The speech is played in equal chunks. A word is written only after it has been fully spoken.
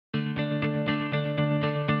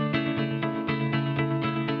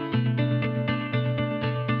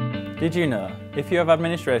Did you know, if you have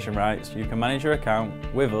administration rights, you can manage your account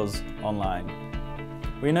with us online?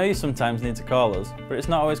 We know you sometimes need to call us, but it's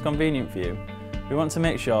not always convenient for you. We want to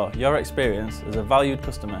make sure your experience as a valued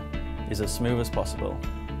customer is as smooth as possible.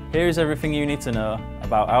 Here is everything you need to know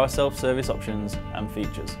about our self-service options and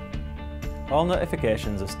features. All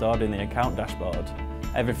notifications are stored in the account dashboard,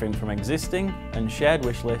 everything from existing and shared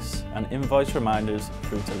wish lists and invoice reminders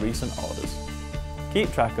through to recent orders.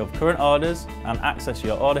 Keep track of current orders and access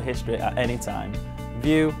your order history at any time.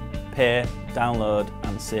 View, pay, download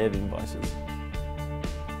and save invoices.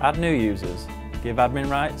 Add new users, give admin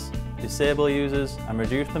rights, disable users and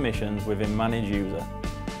reduce permissions within Manage User.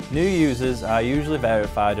 New users are usually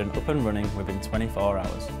verified and up and running within 24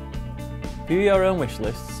 hours. View your own wish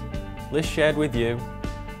lists, lists shared with you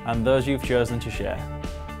and those you've chosen to share.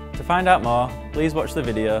 To find out more, please watch the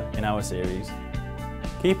video in our series.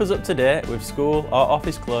 Keep us up to date with school or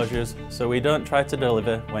office closures so we don't try to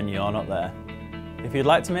deliver when you're not there. If you'd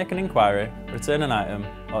like to make an inquiry, return an item,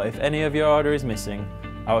 or if any of your order is missing,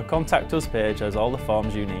 our Contact Us page has all the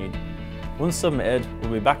forms you need. Once submitted,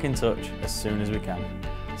 we'll be back in touch as soon as we can.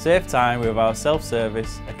 Save time with our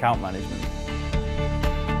self-service account management.